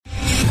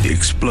the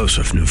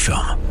explosive new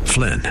film,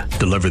 Flynn,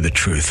 Deliver the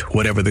Truth,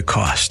 Whatever the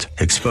Cost,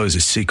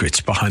 exposes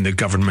secrets behind the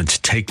government's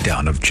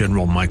takedown of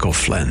General Michael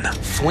Flynn.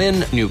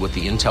 Flynn knew what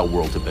the intel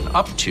world had been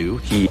up to.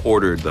 He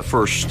ordered the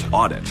first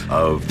audit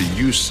of the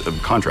use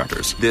of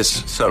contractors.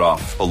 This set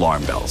off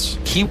alarm bells.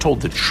 He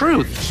told the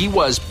truth. He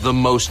was the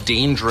most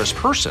dangerous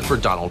person for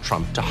Donald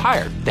Trump to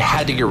hire. They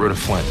had to get rid of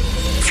Flynn.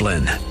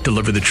 Flynn,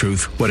 Deliver the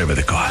Truth, Whatever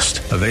the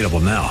Cost. Available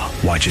now.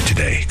 Watch it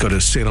today. Go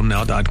to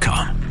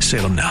salemnow.com.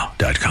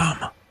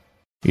 salemnow.com.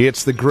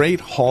 It's the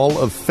Great Hall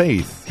of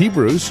Faith,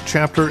 Hebrews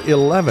chapter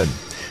 11.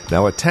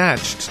 Now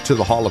attached to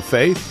the Hall of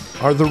Faith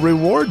are the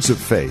rewards of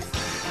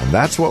faith. And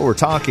that's what we're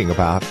talking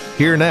about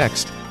here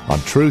next on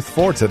Truth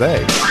for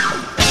Today.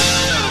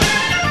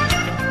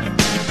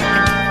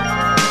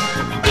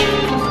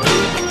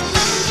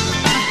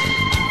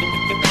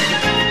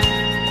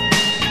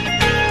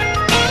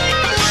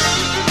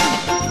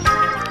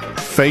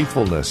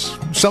 Faithfulness,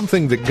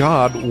 something that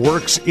God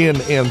works in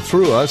and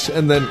through us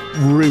and then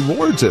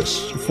rewards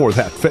us for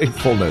that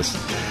faithfulness.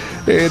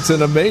 It's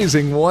an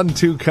amazing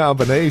 1-2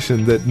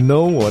 combination that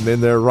no one in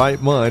their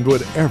right mind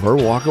would ever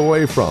walk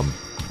away from.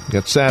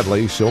 Yet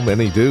sadly, so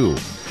many do.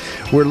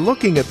 We're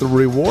looking at the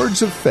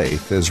rewards of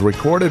faith as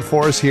recorded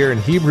for us here in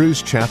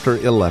Hebrews chapter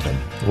 11.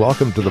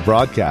 Welcome to the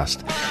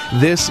broadcast.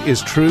 This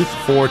is Truth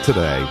for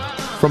Today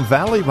from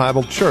Valley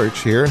Bible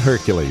Church here in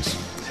Hercules.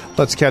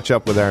 Let's catch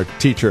up with our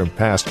teacher and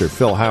pastor,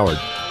 Phil Howard,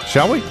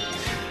 shall we?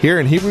 Here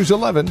in Hebrews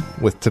 11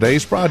 with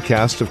today's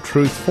broadcast of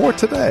Truth for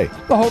Today.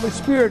 The Holy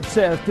Spirit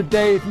says,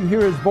 today if you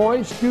hear His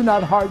voice, do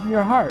not harden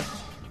your hearts.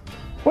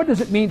 What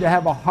does it mean to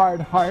have a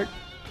hard heart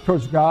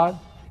towards God?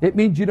 It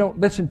means you don't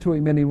listen to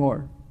Him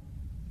anymore.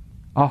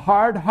 A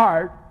hard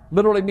heart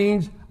literally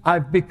means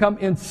I've become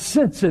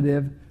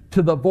insensitive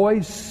to the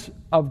voice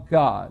of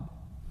God.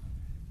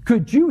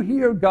 Could you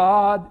hear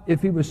God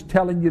if He was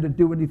telling you to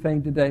do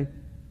anything today?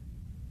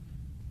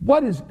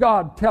 What is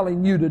God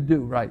telling you to do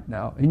right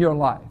now in your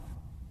life?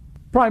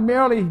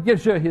 Primarily, He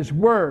gives you His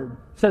Word.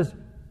 Says,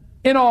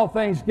 in all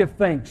things give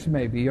thanks,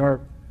 maybe.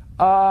 Or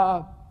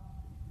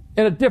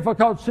in a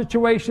difficult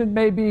situation,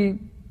 maybe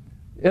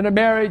in a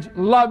marriage,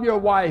 love your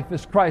wife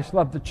as Christ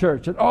loved the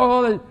church. And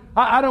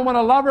I don't want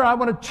to love her, I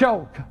want to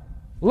choke.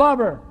 Love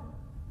her.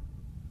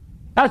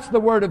 That's the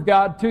Word of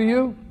God to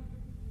you.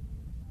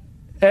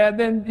 And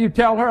then you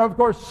tell her, of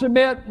course,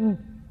 submit. And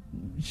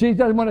she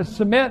doesn't want to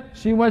submit.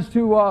 She wants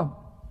to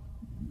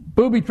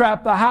booby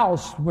trap the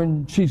house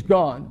when she's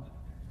gone.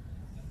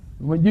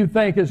 When you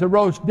think is a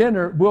roast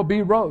dinner, will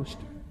be roast.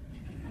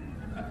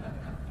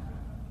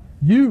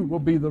 You will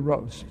be the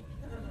roast.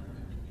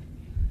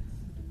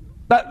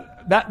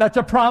 That's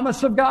a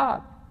promise of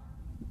God.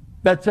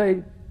 That's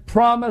a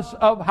promise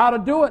of how to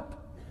do it.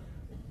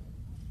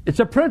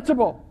 It's a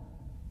principle.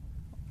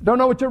 Don't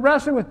know what you're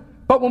wrestling with.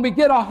 But when we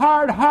get a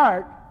hard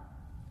heart,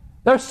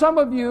 there's some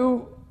of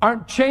you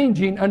aren't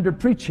changing under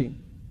preaching.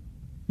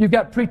 You've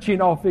got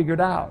preaching all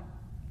figured out.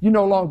 You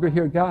no longer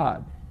hear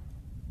God.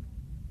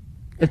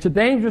 It's a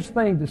dangerous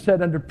thing to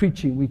sit under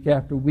preaching week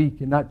after week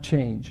and not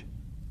change.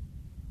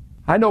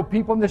 I know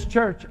people in this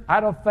church, I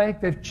don't think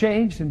they've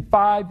changed in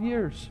 5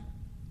 years.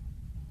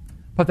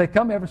 But they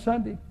come every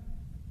Sunday.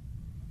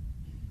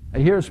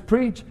 They hear us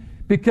preach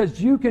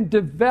because you can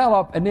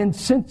develop an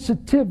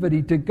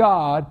insensitivity to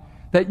God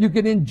that you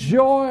can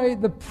enjoy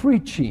the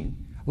preaching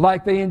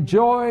like they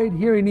enjoyed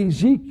hearing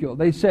Ezekiel.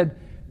 They said,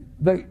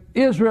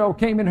 Israel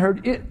came and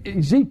heard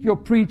Ezekiel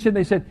preach, and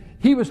they said,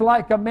 he was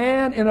like a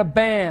man in a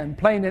band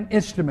playing an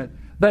instrument.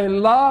 They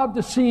loved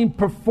to see him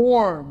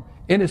perform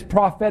in his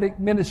prophetic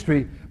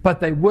ministry, but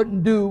they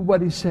wouldn't do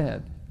what he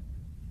said.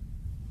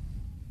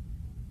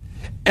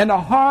 And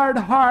a hard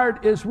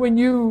heart is when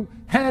you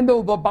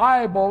handle the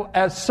Bible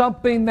as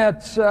something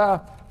that's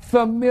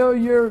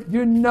familiar.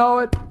 You know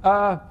it.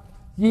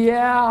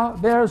 Yeah,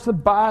 there's the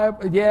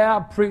Bible.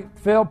 Yeah,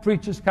 Phil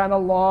preaches kind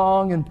of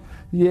long, and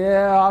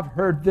yeah, I've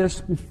heard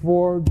this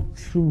before.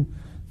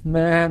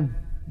 Man,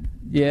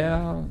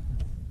 yeah.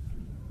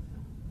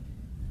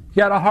 You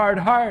got a hard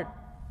heart.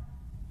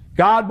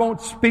 God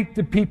won't speak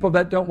to people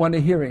that don't want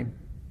to hear Him.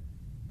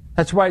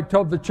 That's why He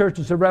told the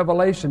churches of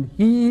Revelation,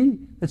 he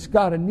that's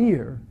got an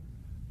ear,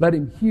 let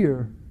him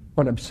hear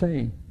what I'm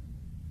saying.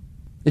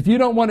 If you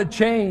don't want to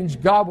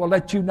change, God will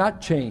let you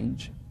not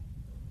change.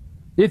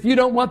 If you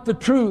don't want the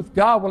truth,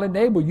 God will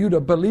enable you to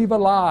believe a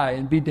lie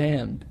and be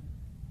damned.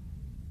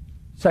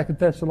 2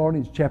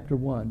 Thessalonians chapter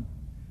 1.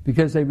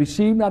 Because they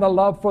received not a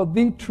love for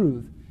the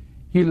truth,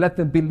 He let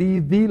them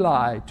believe the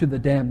lie to the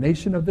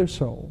damnation of their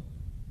soul.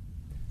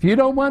 If you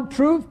don't want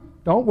truth,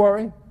 don't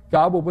worry.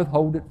 God will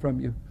withhold it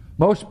from you.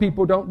 Most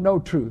people don't know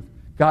truth.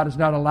 God has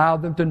not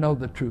allowed them to know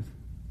the truth.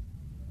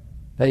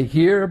 They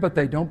hear, but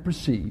they don't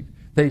perceive.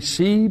 They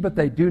see, but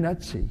they do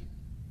not see.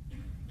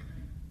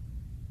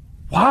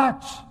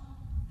 Watch.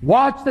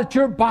 Watch that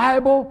your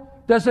Bible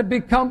doesn't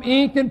become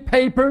ink and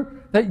paper,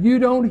 that you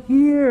don't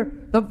hear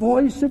the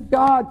voice of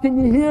God.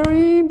 Can you hear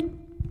Him?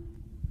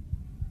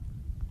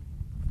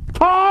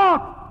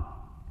 Talk!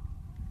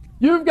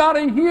 You've got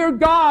to hear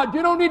God.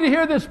 You don't need to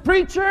hear this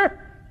preacher.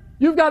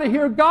 You've got to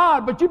hear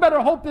God, but you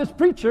better hope this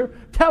preacher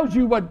tells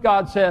you what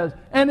God says.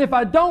 And if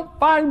I don't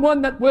find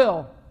one that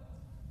will,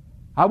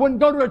 I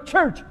wouldn't go to a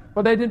church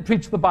where they didn't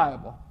preach the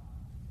Bible.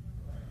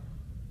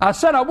 I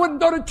said I wouldn't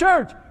go to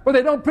church where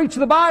they don't preach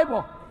the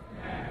Bible.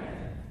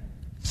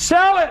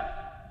 Sell it.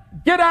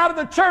 Get out of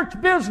the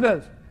church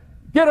business.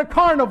 Get a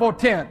carnival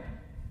tent.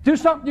 Do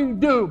something you can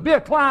do. Be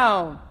a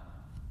clown.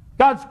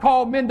 God's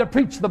called men to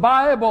preach the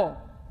Bible.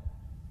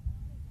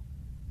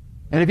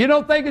 And if you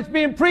don't think it's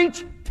being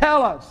preached,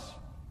 tell us.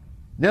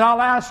 Then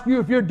I'll ask you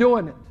if you're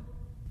doing it.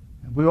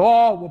 And we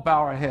all will bow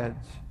our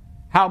heads.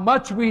 How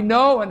much we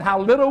know and how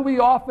little we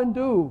often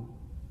do.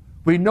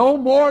 We know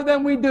more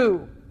than we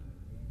do.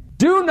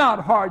 Do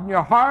not harden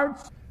your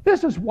hearts.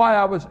 This is why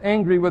I was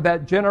angry with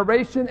that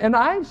generation. And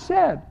I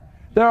said,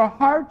 their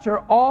hearts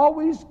are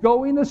always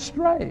going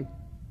astray.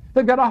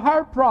 They've got a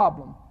heart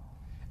problem.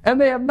 And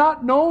they have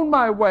not known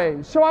my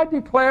ways. So I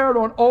declared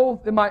on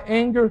oath in my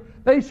anger,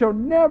 they shall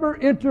never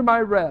enter my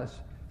rest.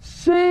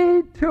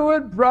 See to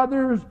it,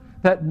 brothers,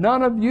 that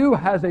none of you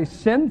has a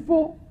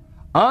sinful,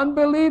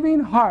 unbelieving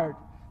heart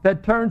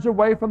that turns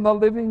away from the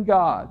living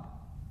God.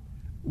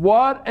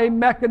 What a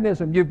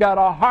mechanism. You've got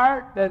a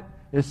heart that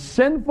is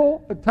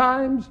sinful at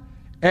times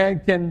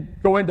and can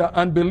go into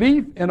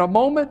unbelief in a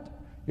moment.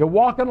 You're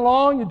walking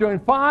along, you're doing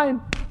fine,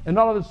 and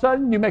all of a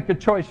sudden you make a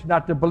choice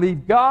not to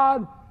believe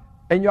God,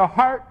 and your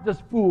heart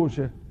just fools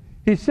you.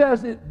 He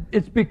says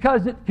it's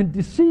because it can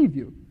deceive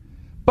you.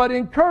 But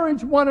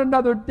encourage one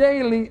another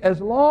daily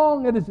as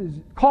long as it is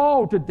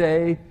called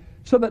today,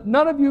 so that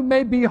none of you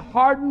may be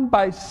hardened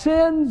by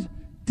sin's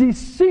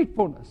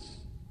deceitfulness.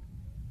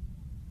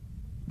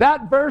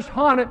 That verse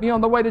haunted me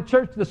on the way to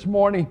church this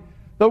morning.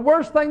 The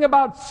worst thing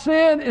about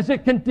sin is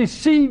it can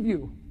deceive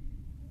you.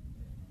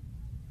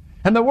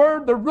 And the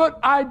root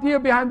idea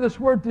behind this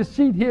word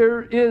deceit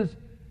here is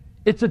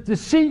it's a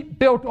deceit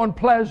built on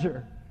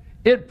pleasure.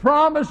 It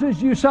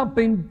promises you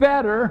something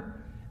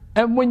better,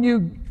 and when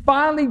you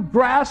finally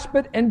grasp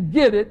it and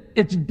get it,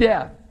 it's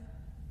death.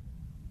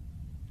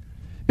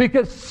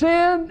 Because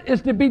sin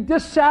is to be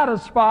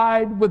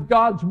dissatisfied with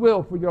God's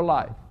will for your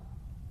life.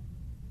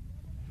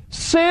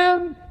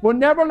 Sin will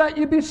never let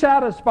you be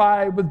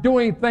satisfied with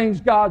doing things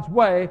God's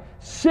way.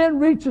 Sin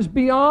reaches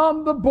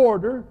beyond the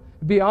border,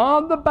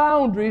 beyond the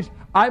boundaries.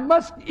 I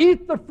must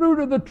eat the fruit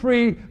of the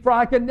tree, for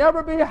I can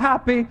never be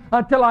happy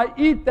until I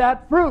eat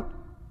that fruit.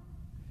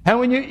 And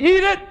when you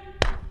eat it,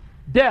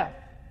 death.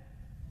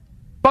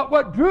 But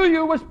what drew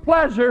you was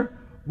pleasure.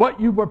 What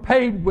you were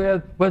paid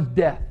with was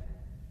death.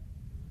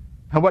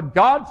 And what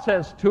God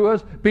says to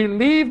us,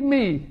 believe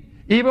me,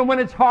 even when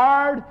it's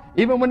hard,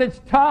 even when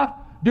it's tough,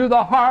 do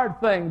the hard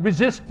thing.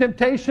 Resist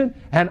temptation,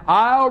 and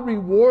I'll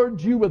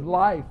reward you with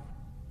life.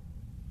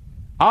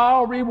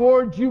 I'll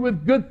reward you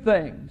with good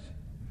things.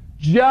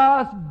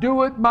 Just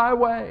do it my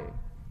way.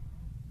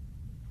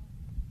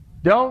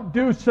 Don't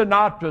do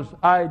Sinatra's,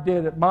 I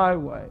did it my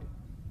way.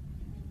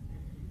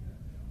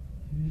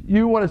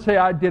 You want to say,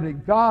 I did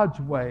it God's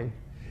way.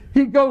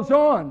 He goes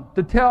on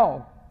to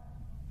tell.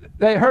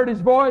 They heard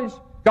his voice.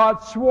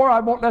 God swore, I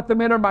won't let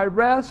them enter my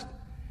rest.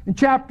 In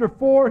chapter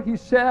 4, he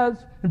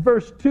says, in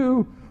verse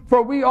 2,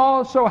 for we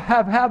also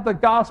have had the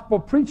gospel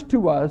preached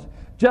to us,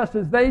 just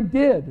as they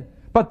did.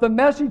 But the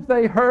message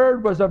they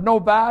heard was of no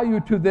value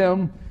to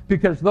them,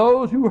 because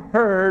those who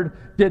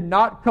heard did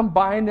not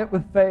combine it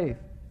with faith.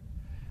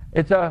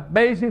 It's an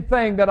amazing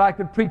thing that I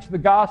could preach the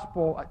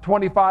gospel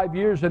 25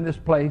 years in this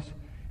place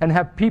and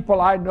have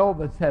people I know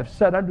that have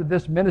sat under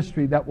this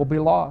ministry that will be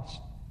lost.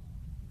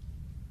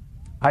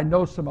 I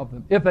know some of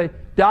them. If they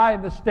die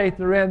in the state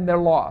they're in, they're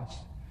lost.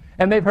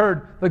 And they've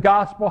heard the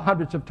gospel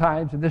hundreds of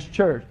times in this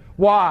church.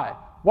 Why?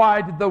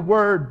 Why did the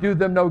word do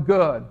them no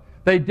good?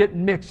 They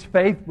didn't mix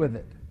faith with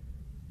it.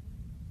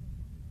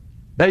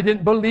 They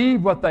didn't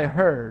believe what they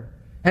heard.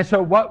 And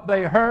so what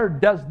they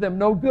heard does them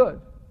no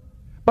good.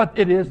 But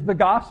it is the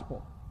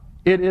gospel.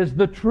 It is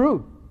the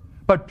truth.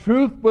 But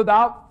truth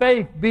without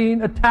faith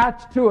being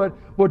attached to it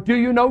will do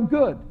you no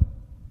good.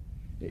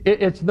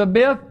 It's the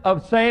myth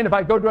of saying, if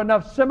I go to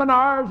enough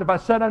seminars, if I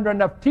sit under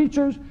enough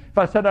teachers, if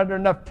I sit under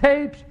enough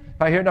tapes,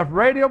 if I hear enough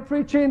radio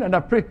preaching,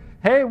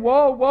 hey,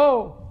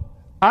 whoa.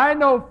 I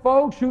know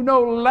folks who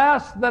know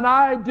less than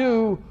I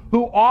do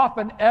who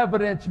often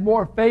evidence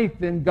more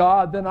faith in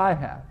God than I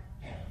have.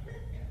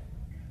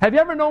 Have you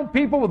ever known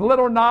people with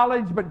little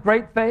knowledge but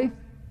great faith?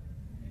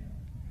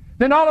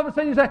 Then all of a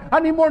sudden you say, I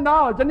need more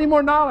knowledge,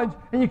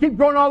 and you keep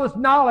growing all this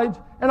knowledge,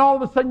 and all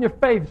of a sudden your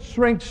faith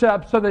shrinks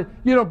up so that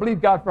you don't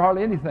believe God for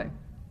hardly anything.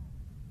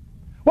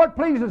 What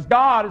pleases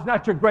God is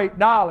not your great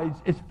knowledge,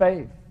 it's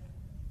faith.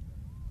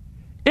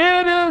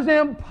 It is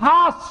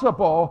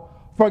impossible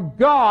for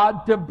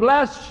God to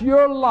bless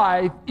your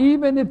life,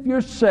 even if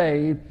you're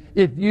saved,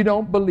 if you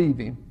don't believe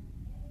Him.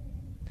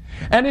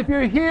 And if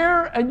you're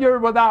here and you're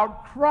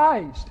without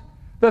Christ,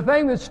 the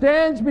thing that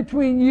stands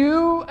between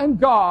you and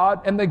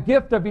God and the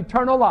gift of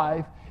eternal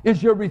life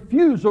is your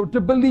refusal to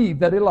believe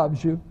that He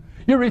loves you.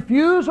 Your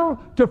refusal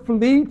to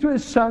flee to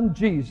His Son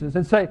Jesus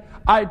and say,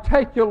 I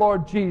take you,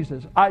 Lord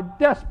Jesus. I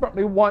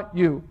desperately want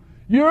you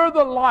You're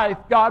the life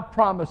God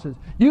promises.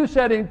 You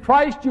said in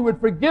Christ you would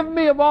forgive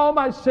me of all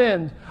my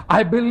sins.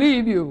 I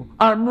believe you.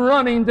 I'm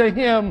running to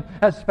Him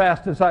as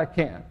fast as I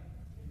can.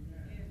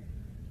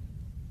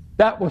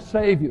 That will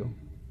save you.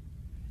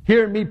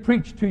 Hearing me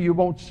preach to you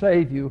won't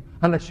save you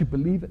unless you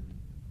believe it.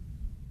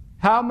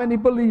 How many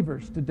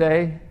believers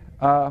today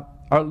are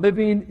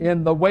living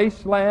in the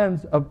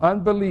wastelands of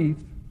unbelief,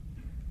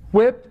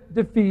 whipped,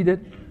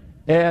 defeated,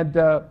 and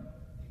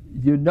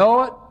you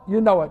know it,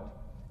 you know it.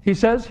 He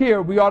says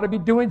here we ought to be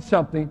doing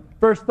something.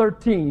 Verse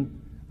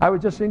 13, I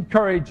would just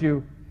encourage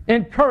you.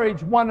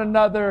 Encourage one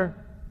another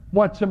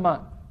once a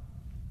month.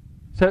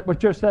 Is that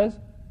what yours says?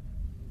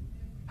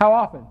 How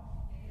often?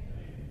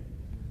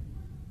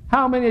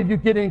 How many of you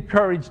get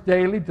encouraged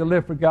daily to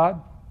live for God?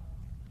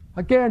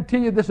 I guarantee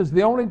you this is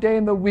the only day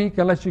in the week,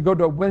 unless you go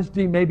to a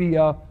Wednesday, maybe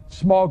a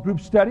small group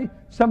study.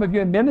 Some of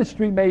you in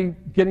ministry may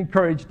get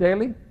encouraged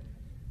daily.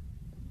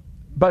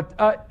 But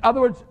in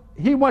other words,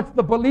 He wants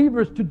the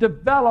believers to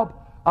develop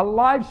a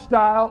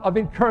lifestyle of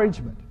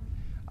encouragement.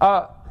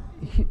 Let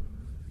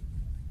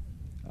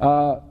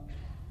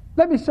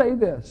me say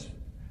this.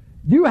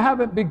 You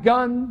haven't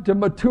begun to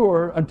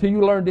mature until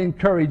you learn to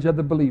encourage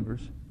other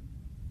believers.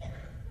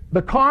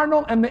 The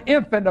carnal and the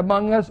infant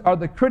among us are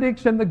the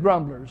critics and the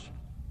grumblers.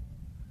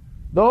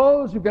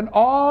 Those who can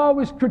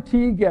always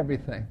critique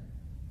everything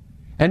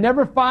and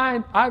never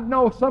find. I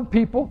know some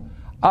people,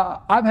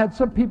 I've had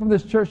some people in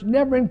this church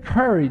never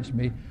encourage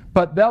me,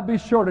 but they'll be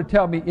sure to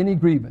tell me any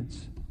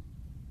grievance.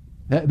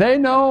 They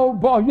know,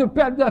 boy, you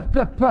better,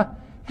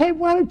 hey,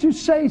 why don't you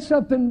say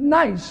something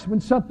nice when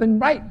something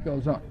right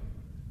goes on?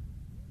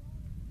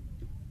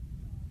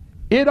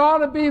 It ought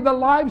to be the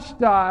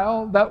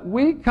lifestyle that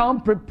we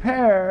come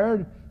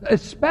prepared,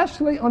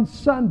 especially on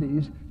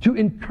Sundays, to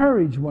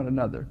encourage one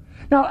another.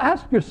 Now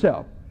ask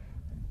yourself,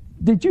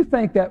 did you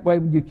think that way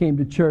when you came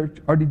to church?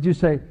 Or did you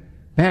say,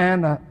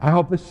 man, I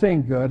hope they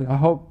sing good. I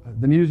hope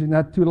the music's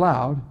not too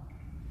loud.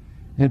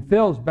 And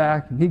Phil's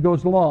back, and he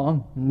goes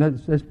along, and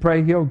let's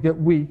pray he'll get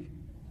weak.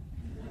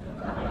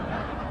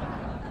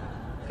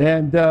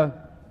 and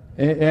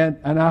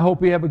I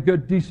hope we have a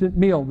good, decent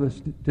meal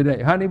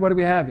today. Honey, what are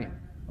we having?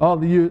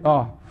 You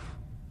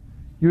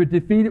were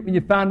defeated when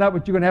you found out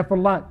what you're going to have for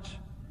lunch.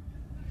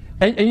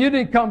 And you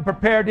didn't come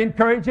prepared to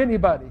encourage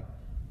anybody.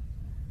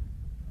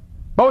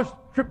 Most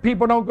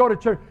people don't go to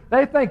church.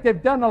 They think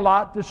they've done a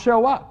lot to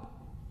show up.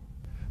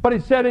 But he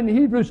said in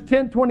Hebrews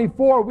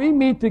 10:24, we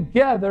meet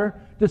together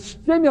to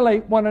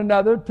stimulate one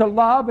another to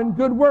love and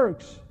good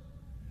works.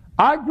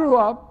 I grew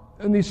up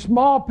in these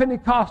small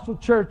Pentecostal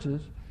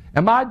churches,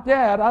 and my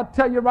dad, I'll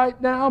tell you right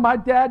now, my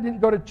dad didn't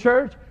go to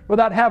church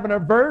without having a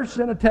verse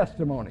and a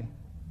testimony.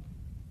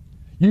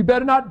 You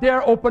better not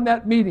dare open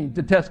that meeting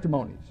to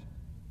testimonies.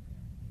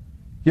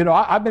 You know,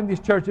 I've been in these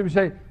churches, we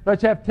say,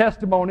 let's have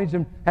testimonies,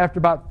 and after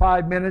about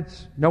 5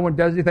 minutes, no one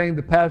does anything.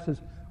 The pastor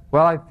says,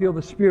 well, I feel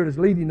the Spirit is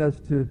leading us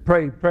to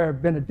pray prayer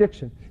of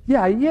benediction.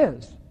 Yeah, He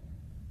is.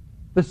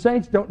 The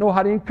saints don't know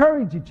how to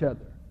encourage each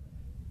other.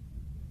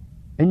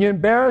 And you're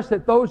embarrassed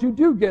at those who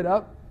do get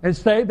up and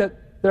say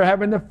that they're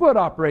having their foot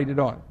operated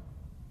on.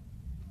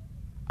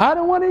 I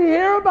don't want to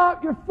hear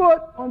about your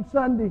foot on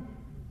Sunday.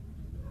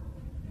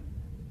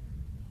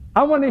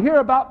 I want to hear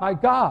about my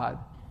God.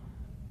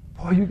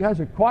 Boy, you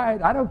guys are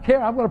quiet. I don't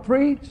care. I'm going to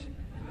preach.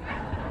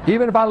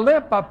 Even if I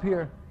limp up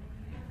here.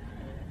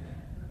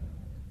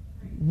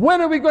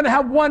 When are we going to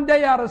have one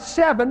day out of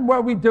 7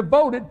 where we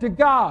devote it to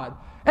God?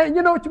 And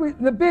you know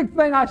what? The big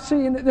thing I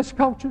see in this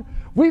culture,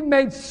 we've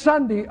made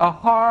Sunday a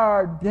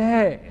hard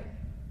day.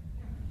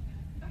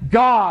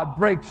 God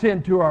breaks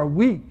into our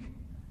week.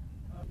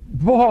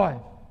 Boy,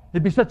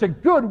 it'd be such a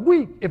good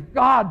week if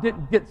God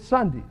didn't get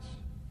Sundays.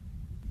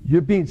 You're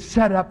being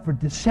set up for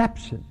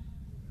deception.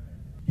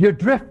 You're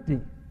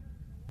drifting.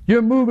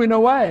 You're moving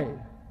away.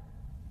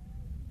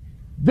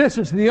 This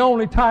is the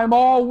only time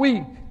all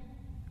week,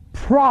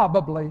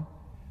 probably,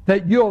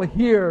 that you'll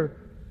hear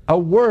a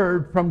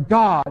word from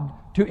God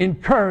to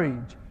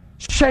encourage,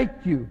 shake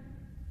you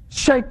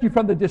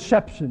from the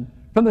deception,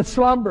 from the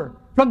slumber,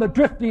 from the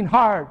drifting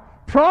heart,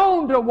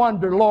 prone to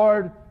wonder,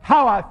 Lord,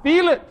 how I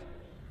feel it,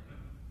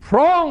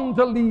 prone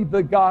to leave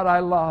the God I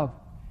love.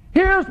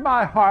 Here's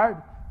my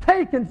heart,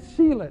 take and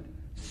seal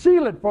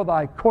it for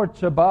thy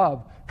courts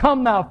above.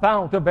 Come thou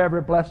fount of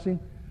every blessing.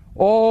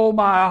 Oh,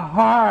 my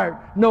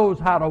heart knows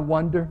how to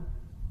wonder.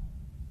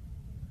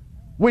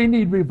 We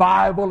need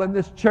revival in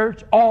this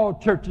church. All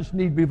churches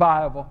need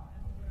revival.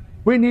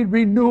 We need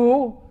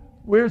renewal.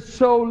 We're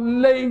so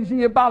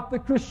lazy about the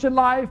Christian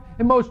life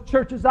in most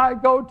churches I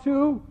go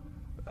to.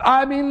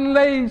 I mean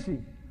lazy.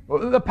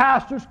 The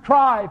pastors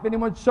cry if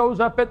anyone shows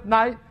up at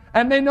night,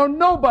 and they know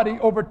nobody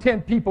over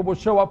 10 people will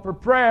show up for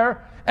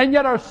prayer, and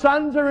yet our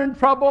sons are in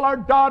trouble, our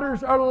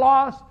daughters are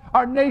lost,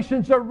 our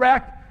nations are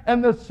wrecked,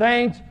 and the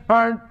saints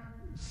aren't.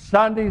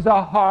 Sunday's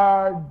a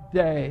hard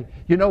day.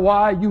 You know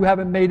why? You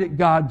haven't made it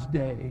God's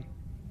day.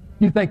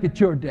 You think it's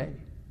your day.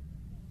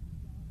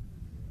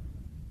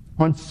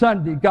 On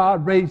Sunday,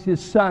 God raised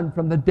His Son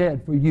from the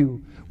dead for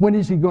you. When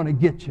is He going to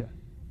get you?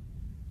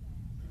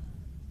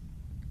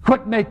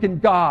 Quit making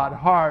God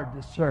hard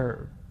to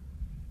serve.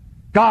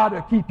 God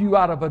will keep you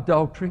out of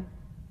adultery.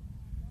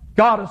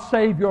 God will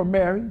save your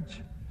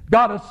marriage.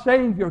 God will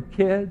save your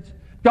kids.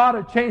 God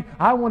will change.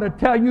 I want to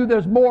tell you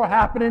there's more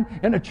happening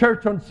in the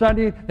church on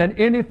Sunday than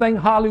anything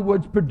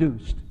Hollywood's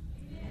produced.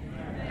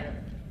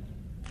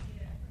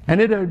 And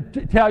it'll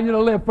tell you to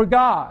live for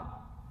God.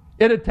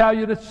 It'll tell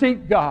you to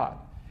seek God.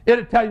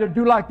 It'll tell you to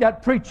do like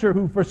that preacher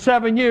who for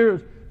 7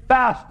 years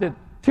fasted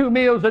 2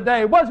 meals a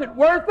day. Was it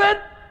worth it?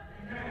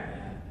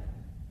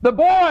 The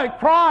boy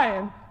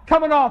crying,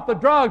 coming off the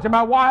drugs, and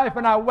my wife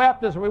and I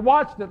wept as we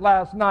watched it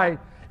last night.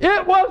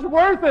 It was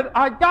worth it.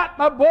 I got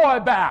my boy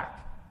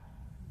back.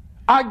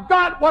 I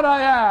got what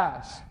I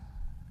asked.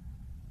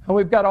 And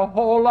we've got a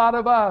whole lot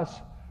of us.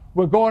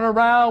 We're going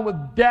around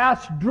with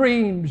dashed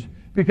dreams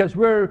because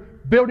we're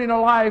building a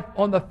life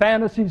on the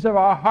fantasies of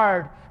our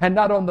heart and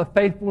not on the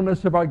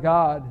faithfulness of our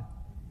God.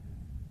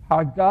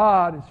 Our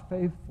God is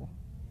faithful.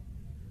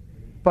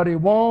 But He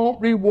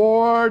won't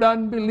reward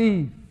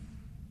unbelief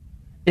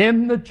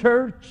in the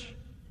church,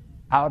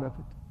 out of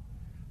it.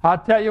 I'll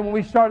tell you, when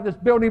we started this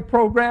building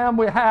program,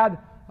 we had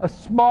a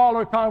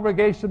smaller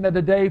congregation than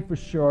today for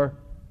sure.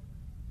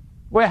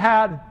 We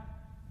had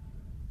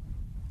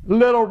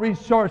little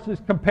resources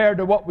compared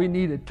to what we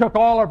needed. Took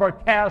all of our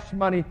cash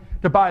money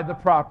to buy the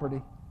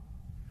property.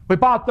 We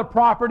bought the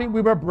property,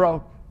 we were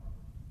broke.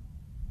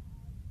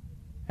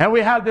 And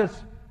we had this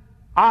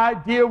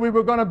idea we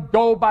were going to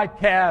go by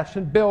cash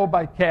and build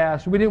by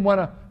cash. We didn't want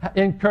to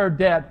incur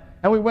debt.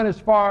 And we went as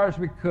far as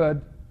we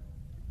could.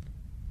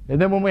 And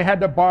then when we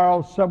had to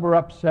borrow, some were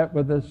upset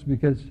with us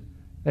because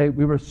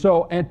we were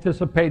so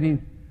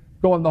anticipating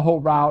going the whole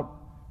route,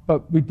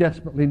 but we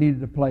desperately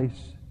needed a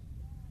place.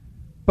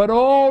 But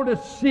oh, to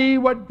see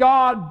what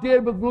God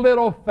did with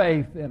little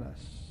faith in us.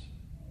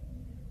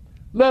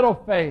 Little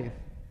faith.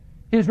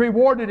 He's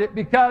rewarded it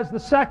because the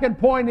second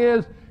point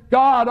is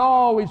God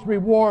always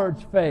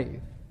rewards faith.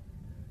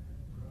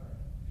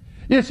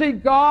 You see,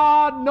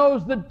 God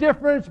knows the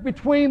difference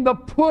between the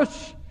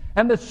push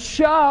and the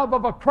shove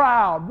of a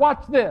crowd.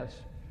 Watch this.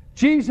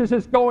 Jesus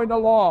is going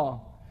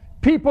along.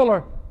 People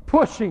are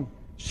pushing,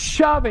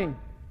 shoving,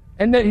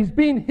 and then He's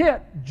being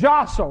hit,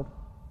 jostled.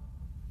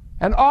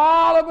 And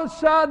all of a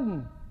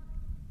sudden,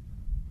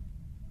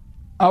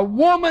 a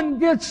woman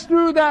gets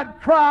through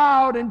that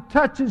crowd and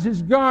touches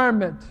His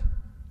garment.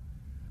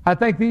 I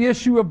think the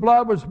issue of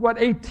blood was,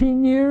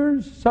 18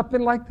 years?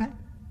 Something like that.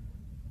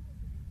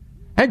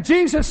 And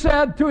Jesus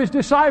said to His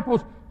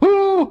disciples,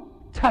 "Who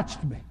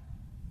touched me?"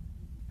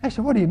 I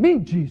said, "What do you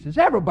mean, Jesus?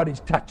 Everybody's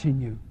touching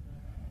you."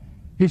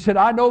 He said,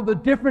 "I know the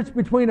difference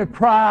between a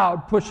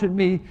crowd pushing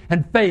me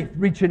and faith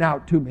reaching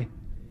out to me.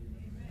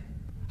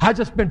 I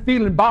just been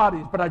feeling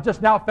bodies, but I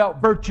just now felt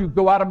virtue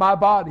go out of my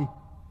body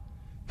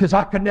because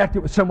I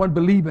connected with someone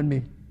believing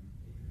me."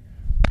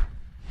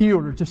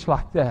 Healed her just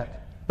like that.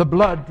 The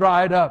blood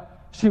dried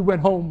up. She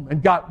went home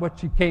and got what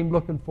she came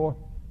looking for.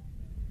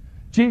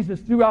 Jesus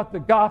throughout the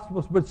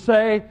Gospels would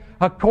say,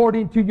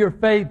 "According to your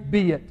faith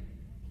be it."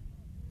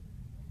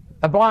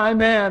 A blind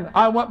man,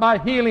 "I want my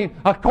healing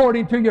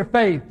according to your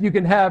faith." You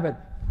can have it.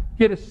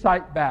 Get his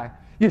sight back.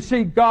 You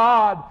see,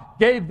 God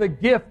gave the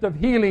gift of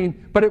healing,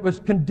 but it was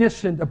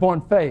conditioned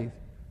upon faith.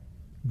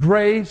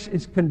 Grace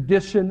is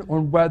conditioned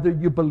on whether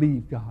you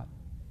believe God.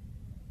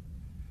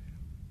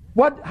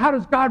 How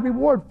does God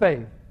reward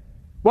faith?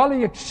 Well,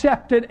 He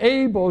accepted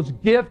Abel's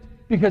gift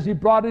because he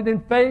brought it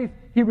in faith.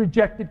 He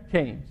rejected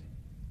Cain's.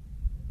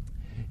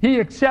 He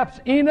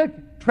accepts Enoch,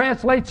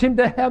 translates him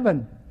to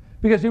heaven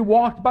because he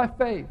walked by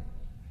faith.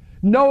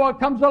 Noah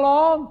comes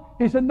along.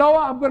 He said,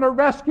 "Noah, I'm going to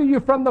rescue you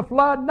from the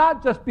flood,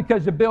 not just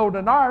because you build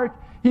an ark."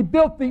 He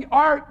built the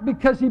ark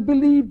because he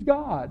believed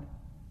God.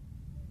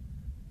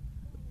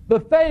 The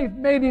faith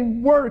made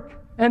him work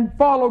and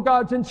follow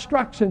God's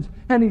instructions,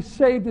 and he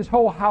saved his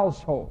whole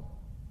household.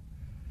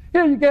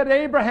 Here you get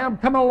Abraham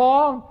coming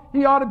along.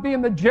 He ought to be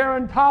in the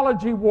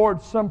gerontology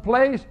ward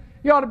someplace.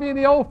 He ought to be in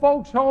the old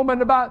folks' home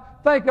and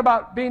think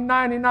about being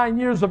 99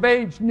 years of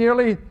age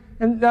nearly.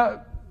 And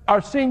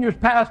our seniors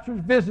pastors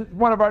visit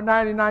one of our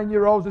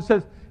 99-year-olds and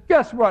says,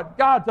 "Guess what?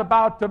 God's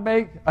about to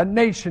make a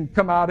nation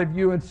come out of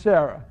you and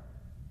Sarah."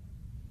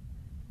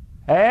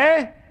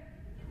 Eh?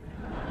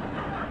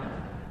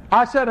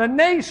 I said, "A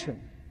nation.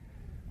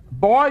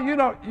 Boy,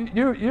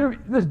 you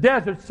this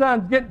desert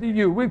sun's getting to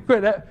you. We've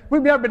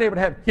never been able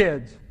to have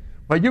kids.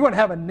 But you're going to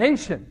have a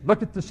nation.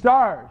 Look at the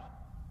stars."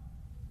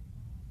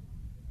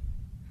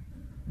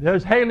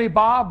 There's Haley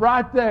Bob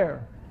right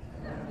there.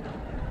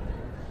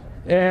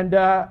 And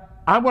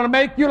I'm going to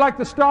make you like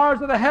the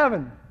stars of the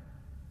heaven.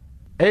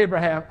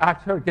 Abraham, I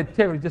heard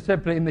it just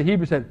simply in the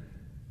Hebrew said,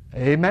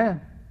 "Amen."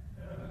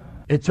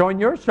 It's on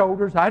your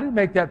shoulders. I didn't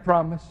make that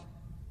promise.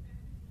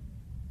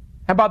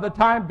 And by the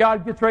time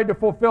God gets ready to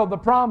fulfill the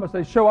promise,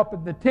 they show up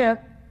in the tent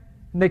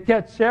and they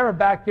catch Sarah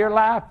back here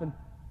laughing.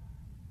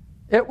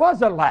 It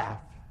was a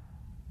laugh,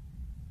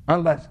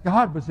 unless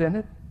God was in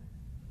it.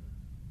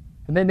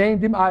 And they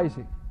named him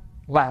Isaac.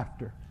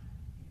 Laughter.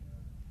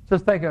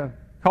 Just think of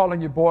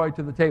calling your boy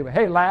to the table.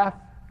 "Hey, laugh.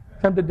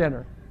 Come to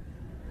dinner."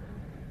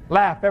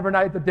 laugh every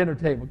night at the dinner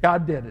table.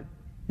 God did it.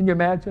 Can you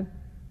imagine?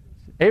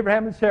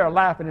 Abraham and Sarah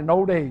laughing in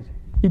old age.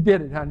 He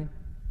did it, honey.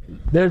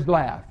 There's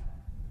laugh.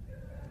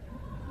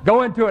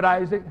 Go into it,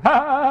 Isaac. Ha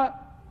ha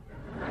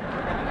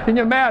ha. Can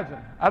you imagine?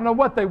 I don't know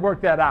what they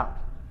worked that out.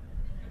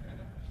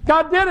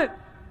 God did it.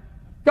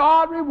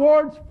 God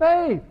rewards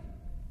faith.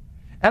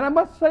 And I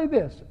must say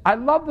this. I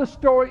love the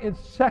story in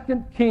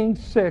 2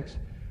 Kings 6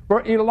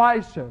 where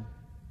Elisha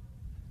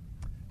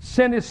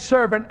sent his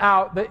servant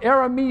out. The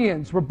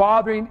Arameans were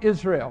bothering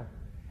Israel.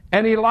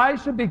 And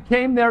Elisha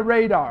became their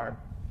radar.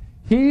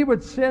 He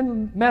would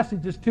send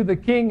messages to the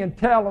king and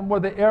tell him where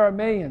the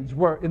Arameans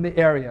were in the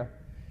area.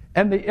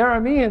 And the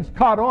Arameans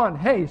caught on,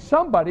 hey,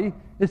 somebody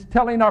is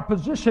telling our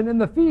position in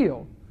the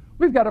field.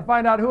 We've got to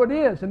find out who it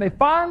is. And they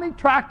finally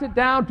tracked it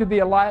down to the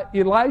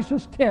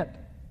Elisha's tent.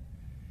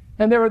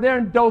 And they were there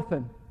in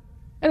Dothan.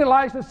 And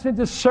Elisha sent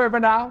his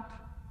servant out.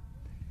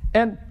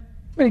 And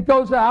when he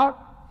goes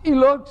out, he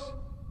looks.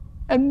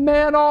 And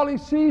man, all he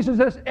sees is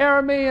this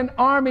Aramean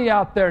army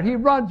out there. He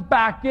runs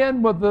back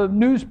in with the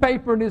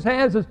newspaper in his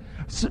hands.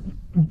 Says,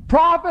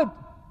 prophet,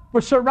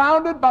 we're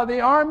surrounded by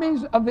the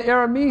armies of the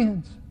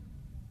Arameans.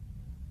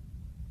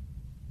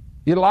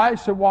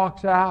 Elisha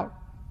walks out,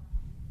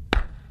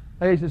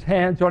 lays his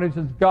hands on him, and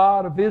says,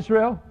 God of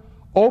Israel,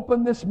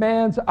 open this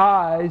man's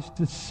eyes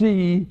to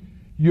see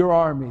your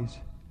armies.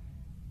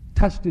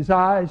 Touched his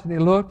eyes and he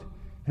looked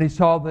and he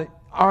saw the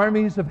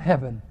armies of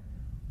heaven.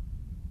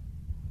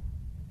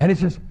 And he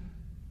says,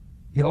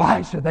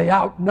 Elisha, they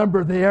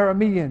outnumber the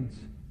Arameans.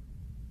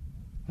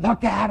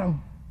 Look at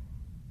them.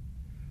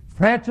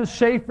 Francis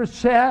Schaeffer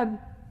said,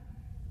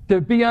 to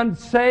be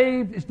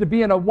unsaved is to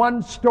be in a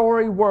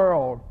one-story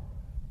world.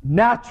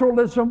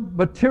 Naturalism,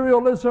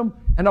 materialism,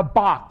 and a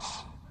box.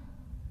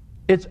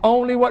 It's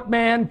only what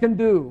man can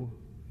do.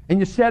 And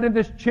you sit in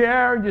this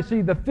chair and you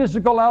see the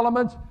physical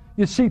elements,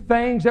 you see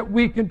things that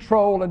we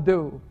control and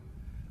do.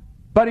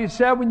 But he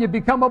said when you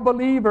become a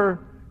believer,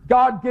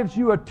 God gives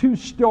you a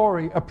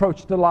two-story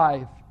approach to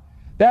life.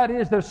 That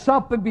is, there's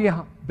something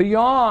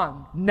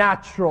beyond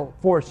natural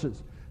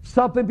forces,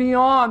 something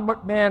beyond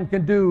what man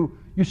can do.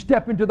 You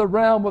step into the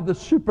realm of the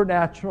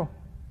supernatural.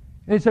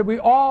 And he said we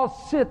all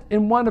sit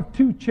in one of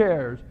two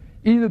chairs,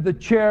 either the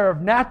chair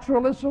of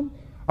naturalism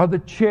or the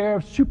chair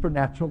of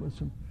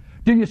supernaturalism.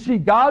 Do you see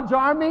God's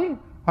army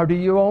or do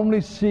you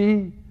only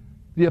see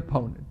the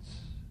opponents?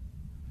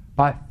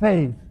 By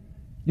faith,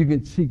 you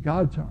can see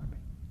God's army.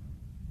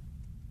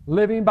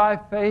 Living by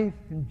faith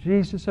in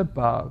Jesus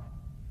above,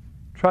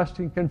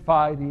 trusting,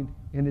 confiding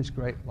in His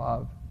great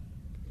love.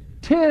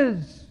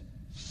 'Tis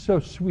so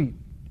sweet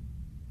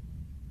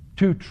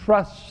to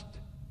trust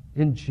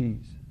in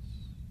Jesus,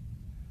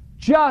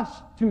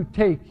 just to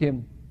take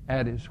Him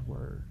at His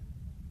word,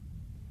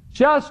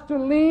 just to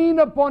lean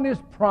upon His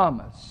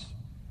promise,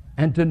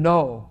 and to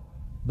know,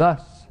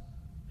 thus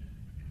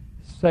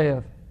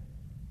saith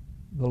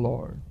the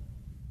Lord.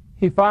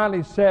 He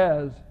finally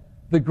says,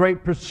 the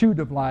great pursuit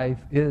of life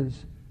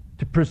is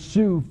to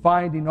pursue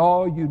finding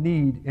all you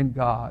need in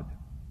God.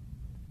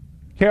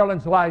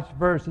 Carolyn's life's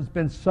verse has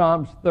been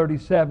Psalms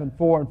 37,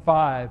 4 and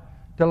 5.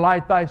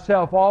 Delight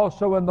thyself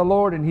also in the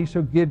Lord, and He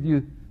shall give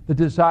you the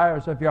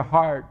desires of your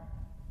heart.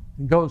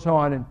 And goes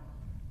on, and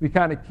we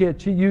kind of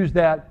kid. She used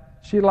that.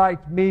 She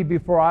liked me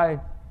before I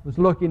was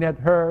looking at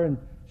her, and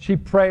she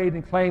prayed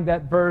and claimed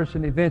that verse,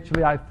 and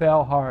eventually I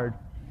fell hard,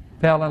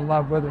 fell in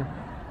love with her.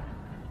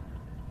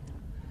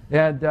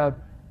 And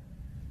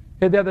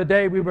the other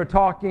day we were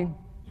talking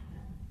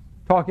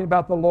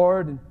about the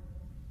Lord, and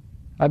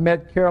I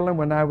met Carolyn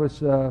when I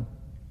was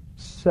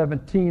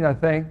 17, I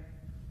think.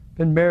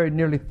 Been married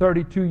nearly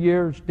 32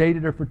 years,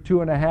 dated her for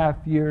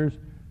 2.5 years.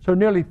 So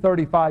nearly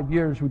 35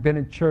 years we've been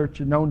in church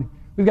and known.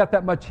 We've got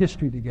that much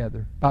history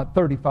together, about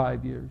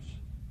 35 years.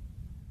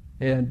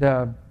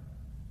 And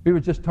we were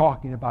just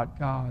talking about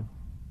God.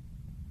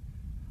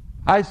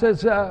 I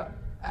says,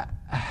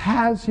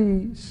 has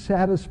He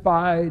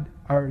satisfied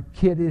our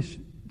kiddish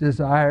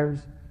desires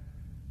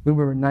when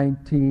we were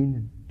 19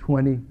 and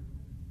 20?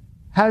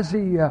 Has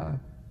He,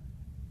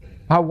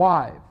 my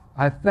wife,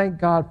 I thank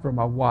God for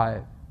my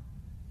wife.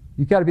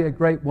 You've got to be a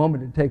great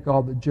woman to take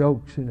all the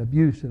jokes and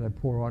abuse that I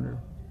pour on her.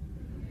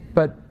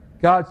 But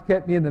God's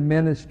kept me in the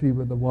ministry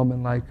with a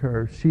woman like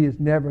her. She has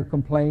never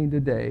complained a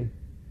day.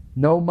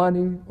 No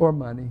money or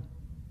money.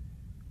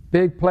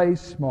 Big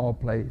place, small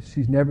place.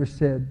 She's never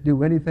said,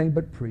 do anything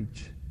but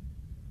preach.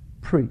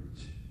 Preach.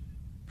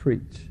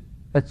 Preach.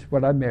 That's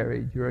what I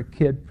married. You're a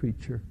kid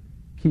preacher.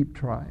 Keep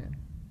trying.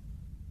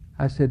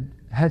 I said,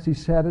 has He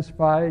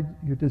satisfied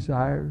your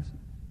desires?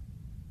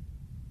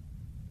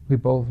 We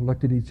both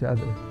looked at each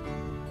other.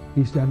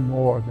 He's done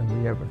more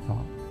than we ever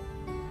thought.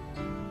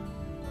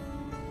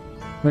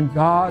 When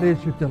God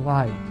is your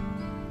delight,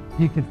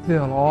 you can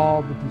fill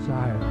all the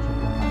desires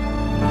of God.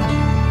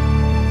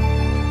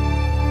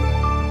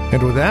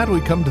 And with that,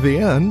 we come to the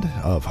end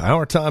of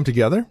our time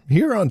together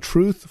here on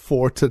Truth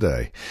for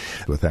Today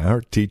with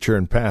our teacher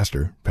and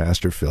pastor,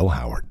 Pastor Phil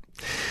Howard.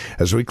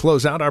 As we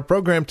close out our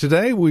program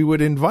today, we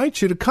would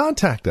invite you to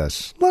contact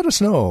us. Let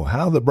us know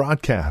how the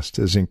broadcast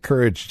has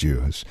encouraged you,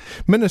 has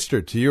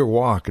ministered to your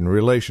walk and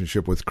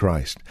relationship with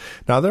Christ.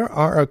 Now, there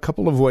are a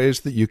couple of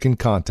ways that you can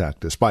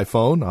contact us. By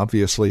phone,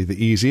 obviously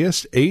the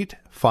easiest,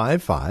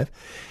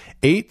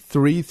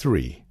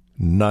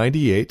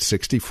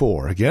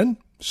 855-833-9864. Again,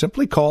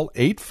 simply call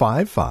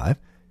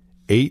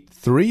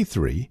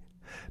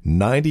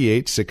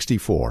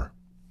 855-833-9864.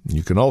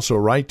 You can also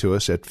write to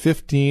us at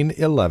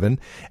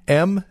 1511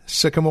 M.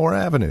 Sycamore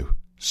Avenue,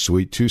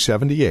 Suite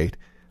 278,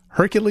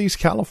 Hercules,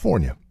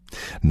 California.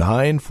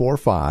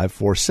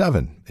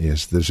 94547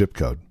 is the zip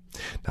code.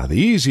 Now, the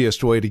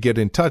easiest way to get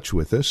in touch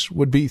with us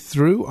would be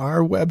through our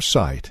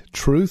website,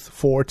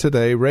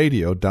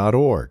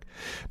 truthfortodayradio.org.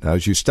 Now,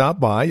 as you stop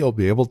by, you'll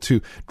be able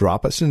to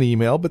drop us an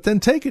email, but then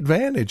take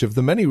advantage of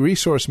the many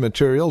resource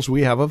materials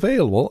we have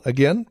available,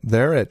 again,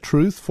 there at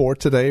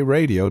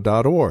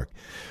truthfortodayradio.org.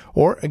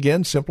 Or,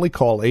 again, simply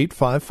call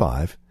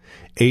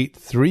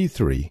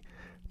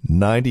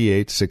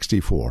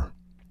 855-833-9864.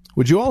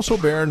 Would you also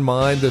bear in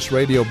mind this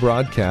radio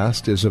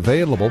broadcast is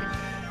available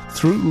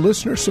through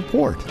listener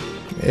support?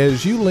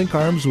 As you link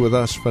arms with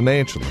us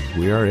financially,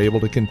 we are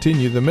able to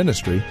continue the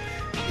ministry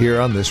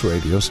here on this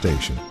radio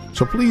station.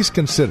 So please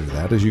consider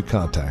that as you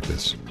contact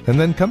us. And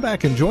then come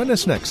back and join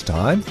us next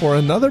time for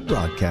another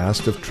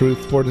broadcast of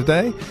Truth for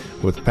Today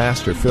with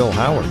Pastor Phil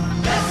Howard.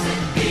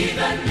 Blessed be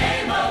the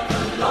name of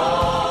the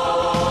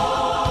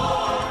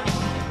Lord.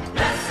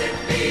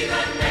 Blessed be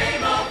the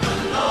name of the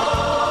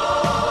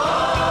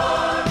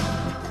Lord.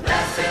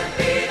 Blessed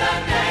be the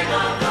name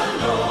of the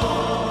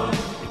Lord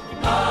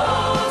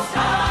Most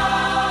High.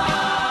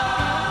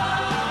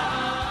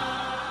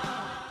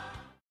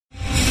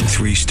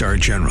 3-star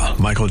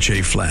General Michael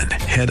J. Flynn,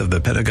 head of the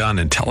Pentagon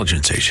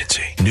Intelligence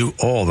Agency, knew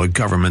all the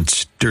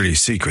government's dirty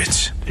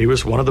secrets. He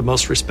was one of the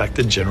most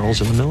respected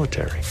generals in the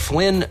military.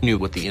 Flynn knew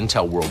what the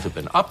intel world had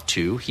been up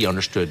to. He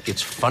understood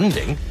its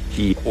funding.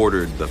 He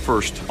ordered the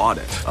first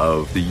audit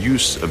of the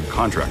use of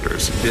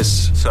contractors.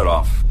 This set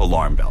off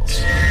alarm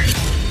bells.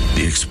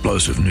 The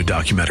explosive new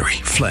documentary,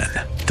 Flynn,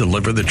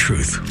 Deliver the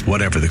Truth,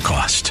 Whatever the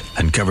Cost,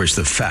 uncovers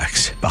the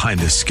facts behind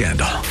this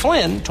scandal.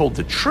 Flynn told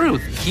the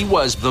truth. He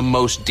was the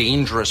most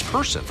dangerous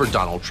person for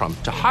Donald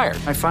Trump to hire.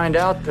 I find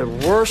out the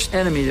worst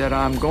enemy that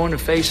I'm going to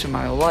face in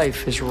my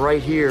life is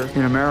right here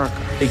in America.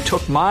 They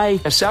took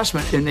my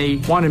assessment and they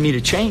wanted me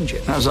to change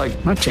it. And I was like,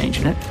 I'm not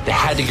changing it. They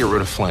had to get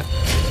rid of Flynn.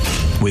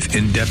 With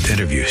in-depth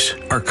interviews,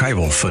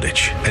 archival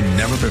footage, and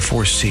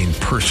never-before-seen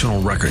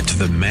personal records of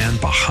the man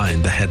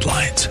behind the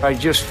headlines. I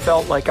just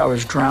felt like I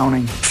was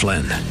drowning.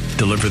 Flynn,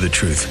 Deliver the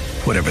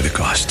Truth, Whatever the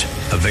Cost.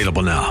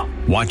 Available now.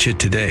 Watch it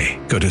today.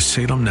 Go to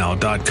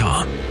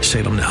salemnow.com.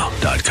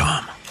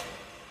 salemnow.com.